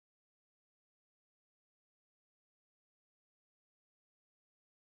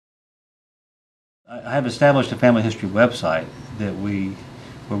I have established a family history website that where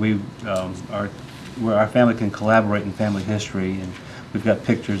our family can collaborate in family history, and we've got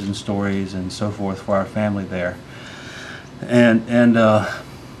pictures and stories and so forth for our family there. And out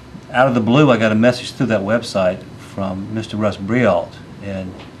of the blue, I got a message through that website from Mr. Russ Brialt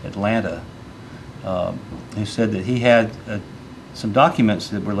in Atlanta, who said that he had some documents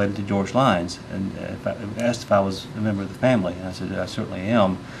that related to George Lynes, and asked if I was a member of the family. And I said, I certainly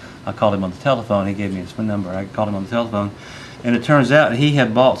am. I called him on the telephone. He gave me his phone number. I called him on the telephone, and it turns out he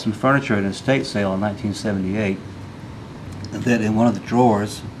had bought some furniture at an estate sale in 1978, that in one of the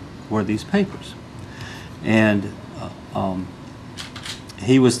drawers were these papers. And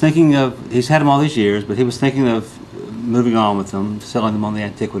he was thinking of, he's had them all these years, but he was thinking of moving on with them, selling them on the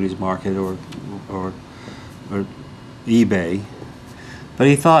antiquities market or eBay. But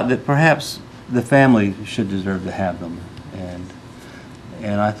he thought that perhaps the family should deserve to have them.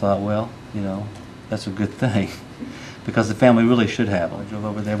 And I thought, well, you know, that's a good thing, because the family really should have them. I drove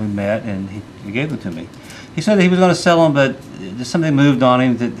over there, we met, and he gave them to me. He said that he was going to sell them, but something moved on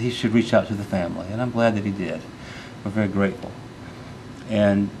him that he should reach out to the family, and I'm glad that he did. We're very grateful.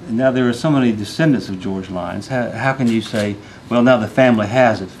 And now there are so many descendants of George Lynes. How can you say, well, now the family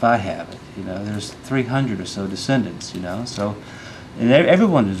has it if I have it? You know, there's 300 or so descendants, you know, so and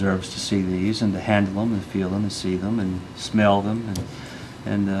everyone deserves to see these and to handle them and feel them and see them and smell them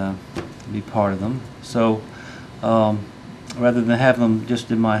and be part of them. So rather than have them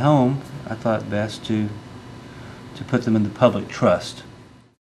just in my home, I thought best to put them in the public trust.